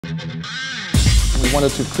We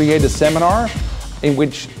wanted to create a seminar in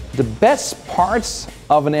which the best parts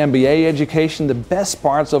of an MBA education, the best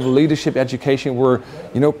parts of a leadership education were,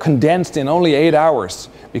 condensed in only 8 hours,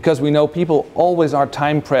 because we know people always are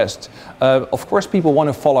time pressed. Of course, people want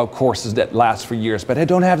to follow courses that last for years, but they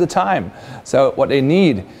don't have the time. So what they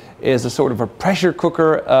need is a sort of a pressure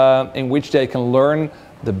cooker in which they can learn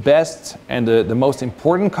the best and the most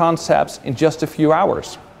important concepts in just a few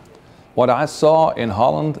hours. What I saw in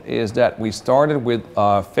Holland is that we started with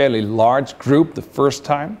a fairly large group the first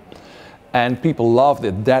time, and people loved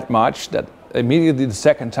it that much that immediately the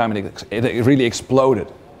second time it really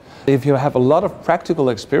exploded. If you have a lot of practical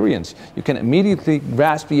experience, you can immediately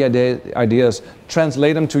grasp the ideas,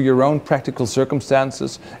 translate them to your own practical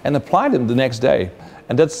circumstances, and apply them the next day.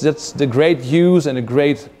 And that's the great use and the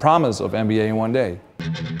great promise of MBA in one day.